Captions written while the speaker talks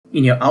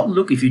In your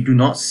Outlook, if you do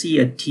not see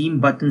a team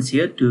buttons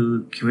here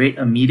to create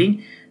a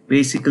meeting,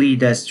 basically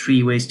there's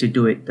three ways to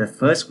do it. The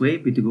first way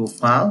would be to go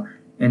File,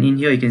 and in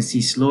here you can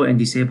see Slow and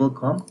Disable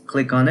Com.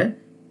 Click on it,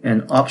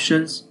 and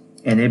Options,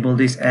 enable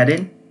this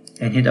add-in,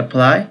 and hit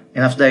Apply.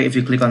 And after that, if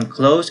you click on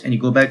Close and you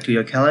go back to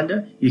your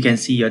calendar, you can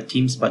see your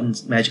Teams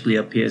buttons magically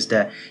appears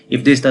there.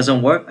 If this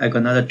doesn't work, I got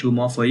another two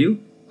more for you.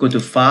 Go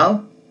to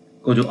File,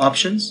 go to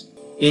Options.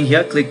 In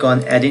here, click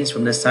on Add-ins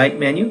from the side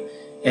menu.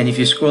 And if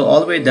you scroll all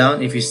the way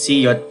down, if you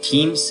see your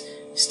Teams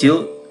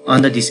still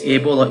under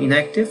Disable or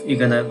Inactive, you're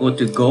gonna go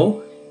to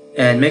Go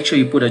and make sure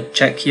you put a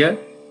check here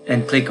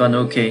and click on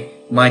OK.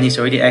 Mine is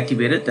already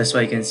activated, that's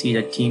why you can see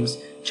the Teams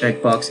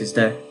checkbox is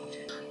there.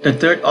 The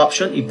third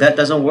option, if that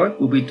doesn't work,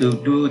 will be to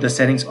do the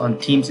settings on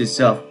Teams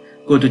itself.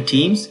 Go to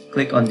Teams,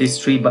 click on these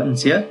three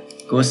buttons here,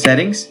 go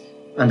Settings,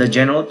 under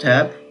General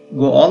tab,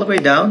 go all the way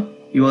down,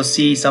 you will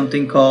see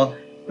something called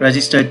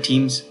Register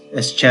Teams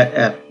as Chat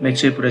App. Make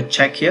sure you put a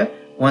check here.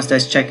 Once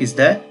that check is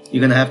there, you're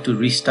gonna have to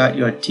restart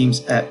your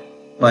Teams app.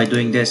 By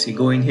doing this, you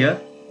go in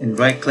here and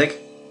right click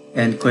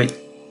and quit,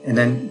 and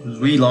then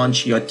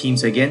relaunch your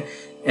Teams again,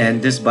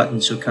 and this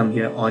button should come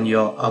here on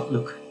your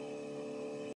Outlook.